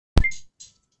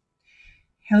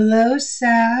Hello,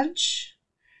 Sag.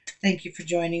 Thank you for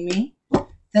joining me.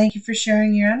 Thank you for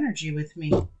sharing your energy with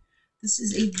me. This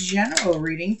is a general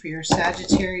reading for your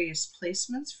Sagittarius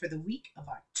placements for the week of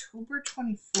October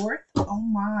 24th. Oh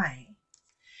my.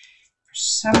 For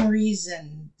some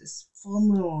reason, this full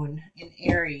moon in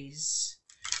Aries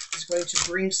is going to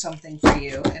bring something for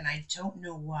you, and I don't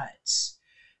know what,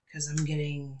 because I'm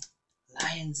getting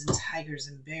lions and tigers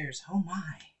and bears. Oh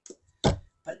my.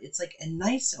 But it's like a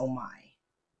nice oh my.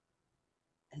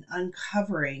 An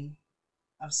uncovering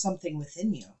of something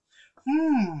within you.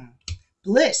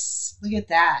 Bliss. Look at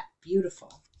that.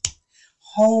 Beautiful.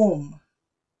 Home.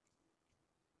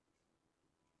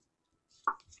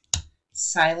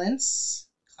 Silence.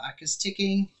 Clock is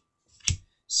ticking.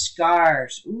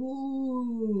 Scars.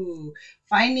 Ooh.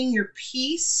 Finding your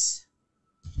peace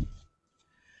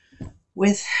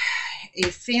with a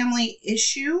family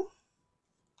issue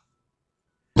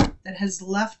that has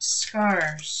left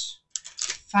scars.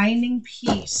 Finding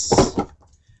peace,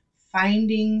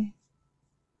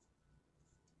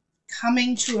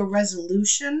 coming to a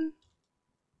resolution.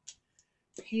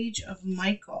 Page of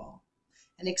Michael,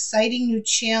 an exciting new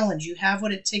challenge. You have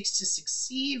what it takes to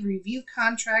succeed. Review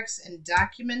contracts and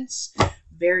documents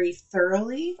very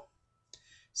thoroughly.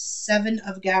 Seven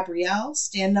of Gabrielle,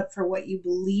 stand up for what you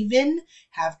believe in,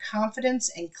 have confidence,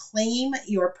 and claim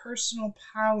your personal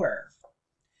power.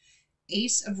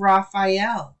 Ace of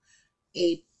Raphael,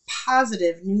 a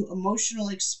positive new emotional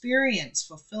experience,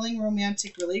 fulfilling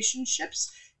romantic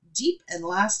relationships, deep and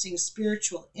lasting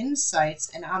spiritual insights.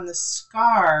 And on the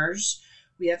scars,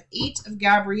 we have Eight of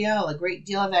Gabrielle, a great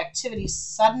deal of activity,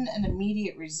 sudden and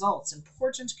immediate results,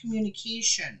 important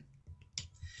communication.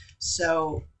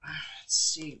 So, let's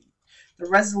see. The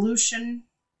resolution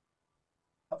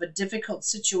of a difficult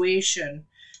situation,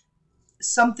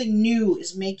 something new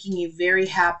is making you very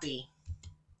happy.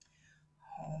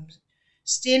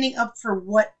 Standing up for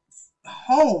what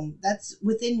home, that's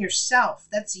within yourself,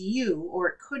 that's you, or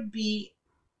it could be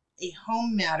a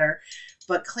home matter,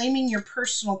 but claiming your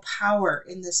personal power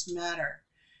in this matter.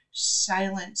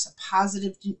 Silence, a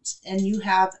positive, and you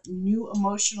have new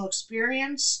emotional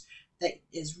experience that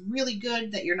is really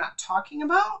good that you're not talking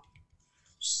about.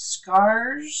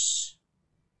 Scars,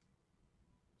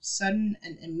 sudden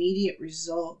and immediate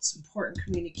results, important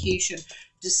communication,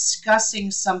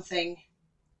 discussing something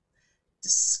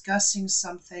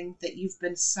that you've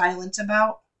been silent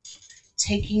about,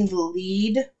 taking the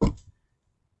lead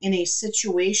in a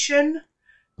situation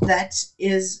that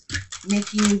is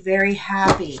making you very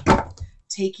happy,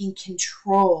 taking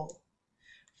control.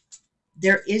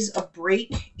 There is a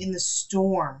break in the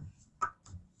storm.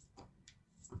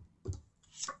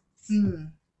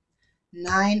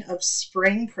 Nine of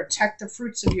Spring, protect the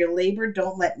fruits of your labor.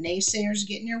 Don't let naysayers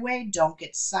get in your way. Don't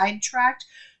get sidetracked.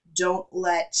 Don't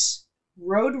let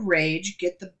road rage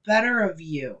get the better of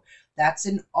you. That's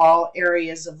in all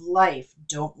areas of life.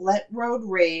 Don't let road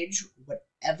rage,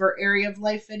 whatever area of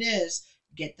life it is,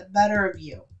 get the better of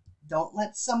you. Don't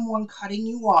let someone cutting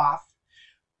you off,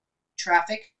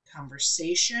 traffic,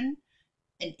 conversation,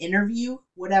 an interview,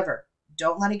 whatever.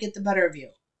 Don't let it get the better of you.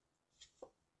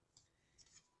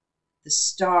 The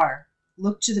Star,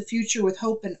 look to the future with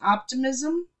hope and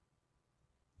optimism.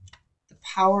 The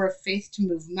power of faith to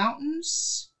move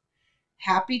mountains.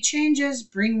 Happy changes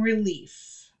bring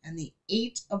relief. And the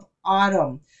Eight of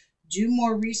Autumn, do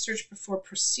more research before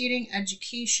proceeding.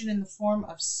 Education in the form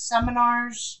of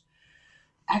seminars.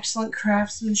 Excellent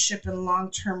craftsmanship and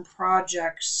long-term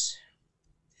projects.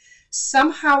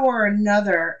 Somehow or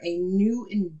another, a new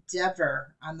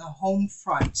endeavor on the home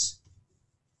front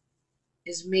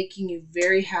is making you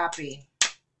very happy.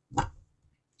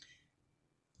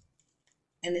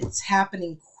 And it's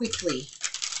happening quickly.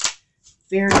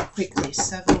 Very quickly.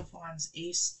 Seven of Wands,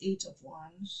 Eight of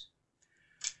Wands,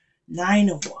 Nine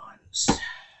of Wands.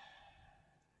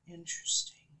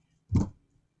 Interesting.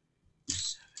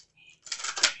 7,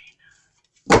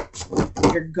 8,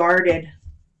 9. You're guarded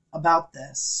about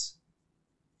this.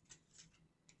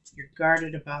 You're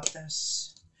guarded about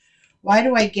this. Why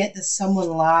do I get that someone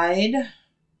lied?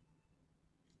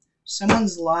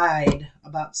 Someone's lied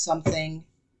about something.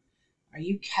 Are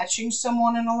you catching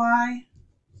someone in a lie?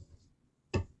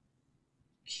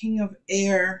 King of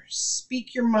Air,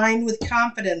 speak your mind with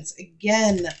confidence.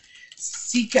 Again,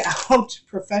 seek out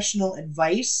professional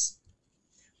advice.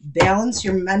 Balance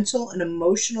your mental and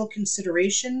emotional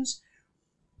considerations.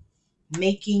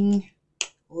 Making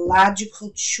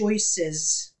logical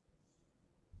choices.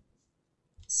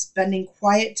 Spending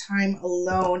quiet time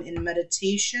alone in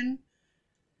meditation.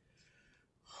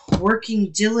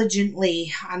 Working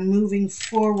diligently on moving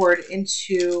forward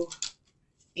into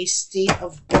a state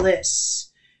of bliss,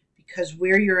 because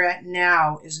where you're at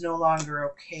now is no longer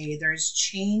okay. There's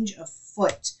change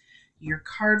afoot. Your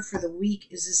card for the week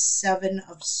is a 7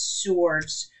 of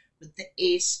Swords with the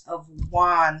Ace of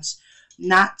Wands.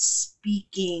 Not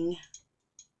speaking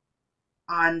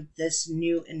on this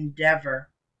new endeavor.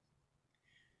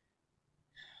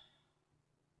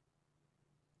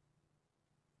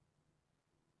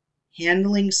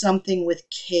 Handling something with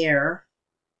care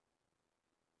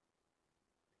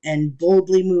and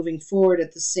boldly moving forward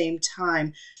at the same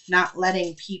time, not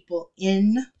letting people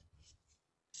in.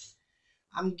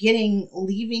 I'm getting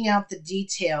leaving out the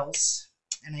details,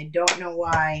 and I don't know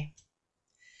why,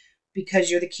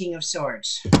 because you're the King of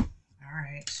Swords. All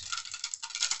right.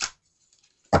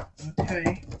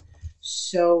 Okay.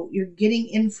 So you're getting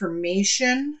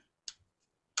information.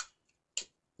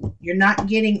 You're not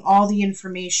getting all the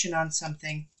information on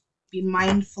something. Be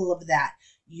mindful of that.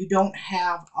 You don't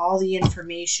have all the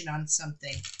information on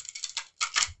something.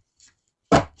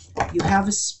 You have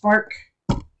a spark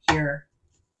here.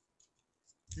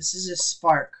 This is a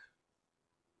spark.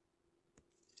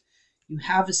 You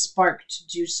have a spark to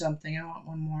do something. I want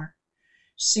one more.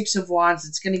 6 of Wands.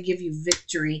 It's going to give you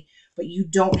victory, but you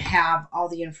don't have all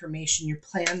the information. Your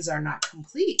plans are not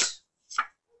complete.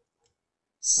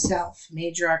 Self,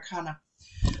 Major Arcana.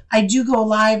 I do go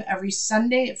live every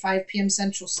Sunday at 5 p.m.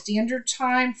 Central Standard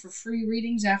Time for free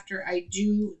readings after I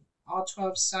do all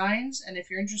 12 signs. And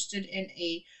if you're interested in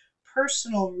a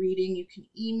personal reading, you can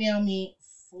email me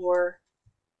for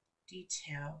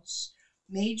details.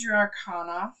 Major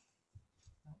Arcana.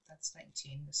 Oh, that's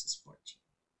 19. This is 14.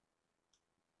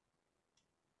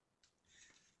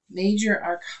 Major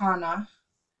Arcana.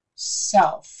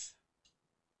 Self.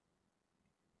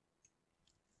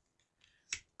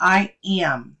 I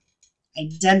am.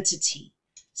 Identity.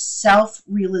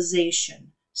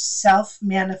 Self-realization.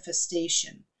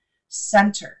 Self-manifestation.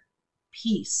 Center.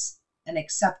 Peace and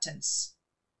acceptance.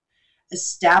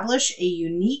 Establish a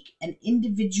unique and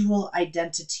individual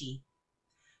identity.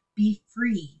 Be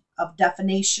free of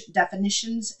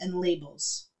definitions and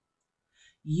labels.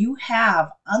 You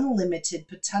have unlimited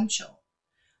potential.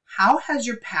 How has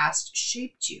your past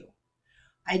shaped you?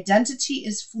 Identity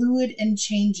is fluid and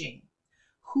changing.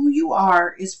 Who you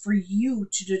are is for you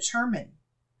to determine.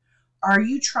 Are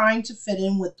you trying to fit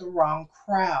in with the wrong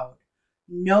crowd?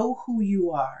 Know who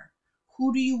you are.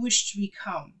 Who do you wish to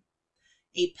become?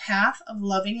 A path of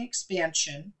loving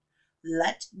expansion.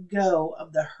 Let go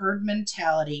of the herd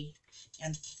mentality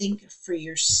and think for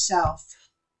yourself.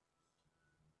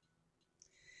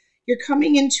 You're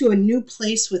coming into a new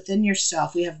place within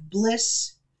yourself. We have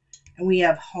bliss and we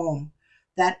have home.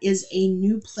 That is a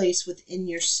new place within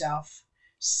yourself.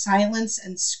 Silence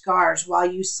and scars while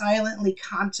you silently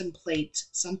contemplate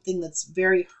something that's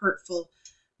very hurtful,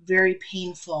 very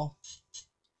painful.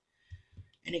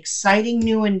 An exciting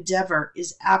new endeavor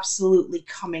is absolutely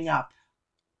coming up.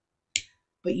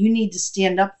 But you need to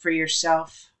stand up for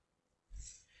yourself.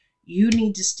 You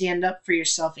need to stand up for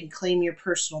yourself and claim your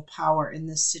personal power in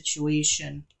this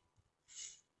situation.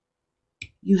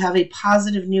 You have a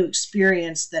positive new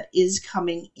experience that is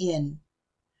coming in.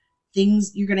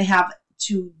 Things you're going to have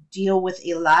to deal with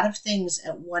a lot of things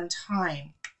at one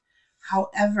time.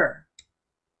 However,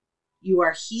 you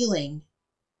are healing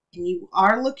and you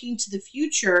are looking to the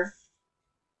future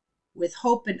with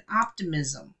hope and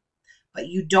optimism, but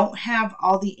you don't have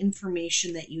all the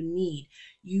information that you need.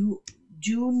 You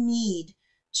do need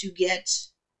to get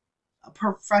a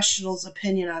professional's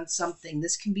opinion on something.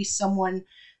 This can be someone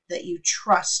that you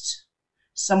trust,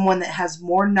 someone that has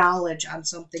more knowledge on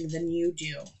something than you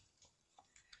do.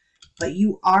 But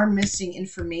you are missing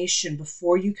information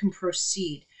before you can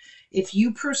proceed. If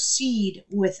you proceed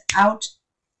without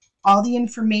all the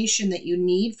information that you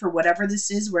need for whatever this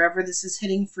is, wherever this is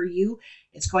hitting for you,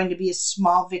 it's going to be a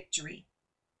small victory.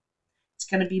 It's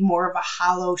going to be more of a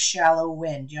hollow, shallow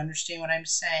win. Do you understand what I'm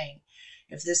saying?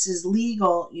 If this is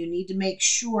legal, you need to make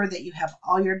sure that you have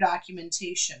all your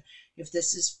documentation. If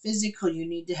this is physical, you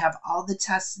need to have all the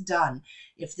tests done.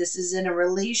 If this is in a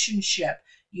relationship,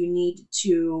 you need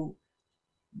to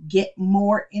get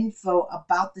more info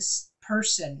about this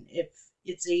person. If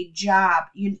it's a job,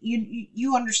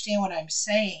 you understand what I'm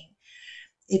saying.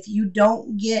 If you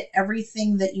don't get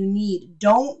everything that you need,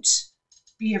 don't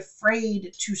be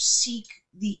afraid to seek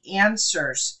the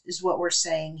answers, is what we're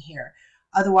saying here.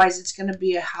 Otherwise, it's going to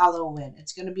be a hollow win.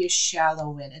 It's going to be a shallow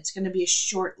win. It's going to be a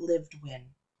short-lived win.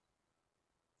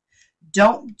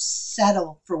 Don't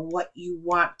settle for what you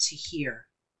want to hear.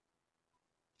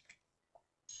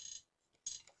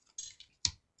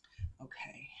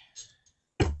 Okay.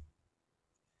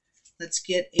 Let's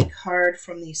get a card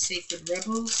from the Sacred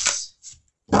Rebels.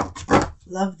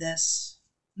 Love this.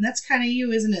 And that's kind of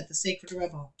you, isn't it? The Sacred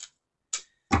Rebel.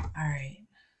 All right.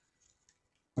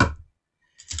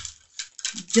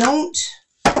 Don't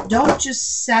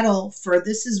just settle for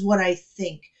this is what I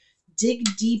think.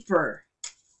 Dig deeper.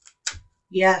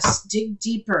 Yes, dig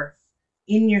deeper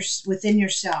within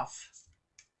yourself.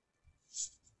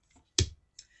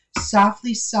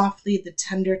 Softly, softly, the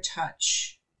tender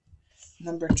touch.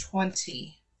 Number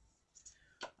 20.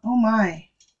 Oh my.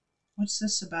 What's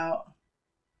this about?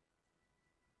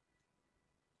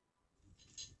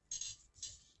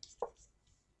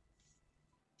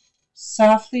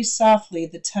 Softly, softly,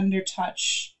 the tender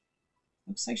touch.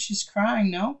 Looks like she's crying,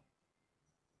 no?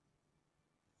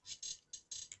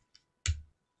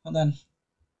 Hold on.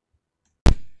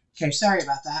 Okay, sorry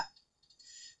about that.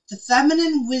 The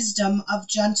feminine wisdom of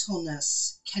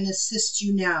gentleness can assist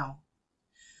you now.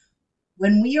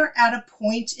 When we are at a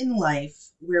point in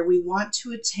life where we want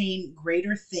to attain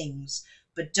greater things,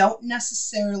 but don't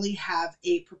necessarily have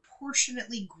a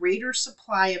proportionately greater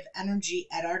supply of energy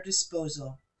at our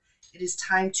disposal, it is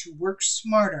time to work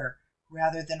smarter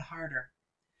rather than harder.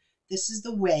 This is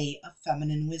the way of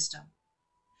feminine wisdom.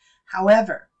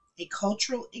 However, a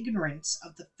cultural ignorance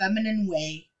of the feminine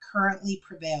way currently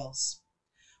prevails.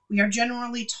 We are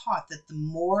generally taught that the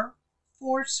more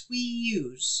force we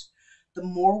use, the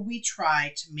more we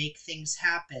try to make things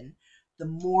happen, the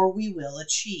more we will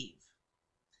achieve.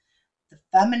 The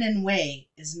feminine way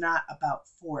is not about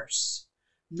force,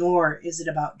 nor is it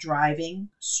about driving,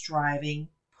 striving,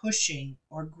 pushing,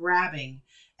 or grabbing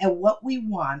at what we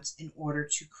want in order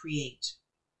to create.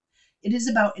 It is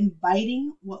about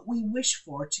inviting what we wish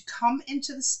for to come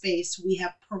into the space we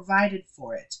have provided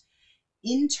for it,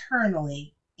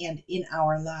 internally and in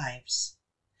our lives.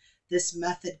 This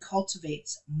method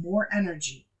cultivates more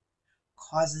energy,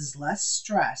 causes less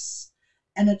stress,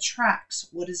 and attracts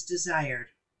what is desired.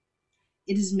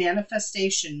 It is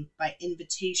manifestation by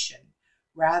invitation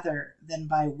rather than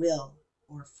by will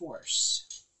or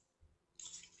force.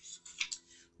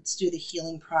 Let's do the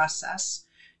healing process.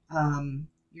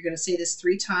 You're going to say this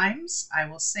 3 times. I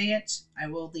will say it. I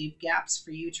will leave gaps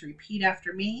for you to repeat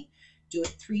after me. Do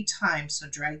it 3 times. So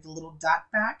drag the little dot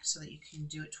back so that you can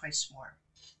do it twice more.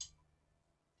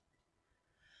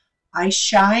 I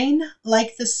shine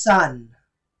like the sun,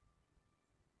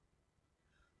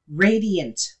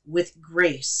 radiant with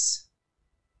grace,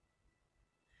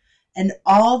 and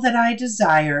all that I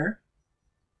desire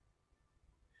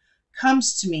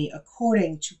comes to me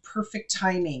according to perfect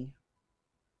timing.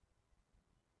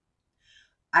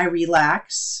 I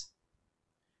relax,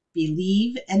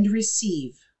 believe, and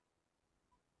receive.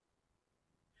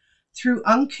 Through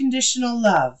unconditional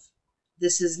love,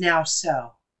 this is now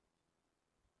so.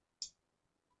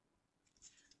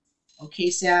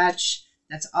 Okay, Sag,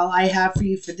 that's all I have for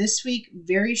you for this week.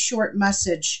 Very short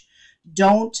message.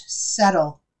 Don't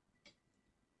settle.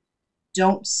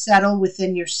 Don't settle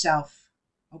within yourself.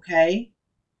 Okay?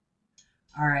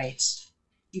 All right.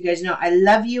 You guys know I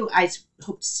love you. I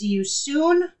hope to see you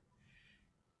soon.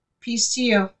 Peace to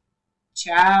you.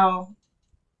 Ciao.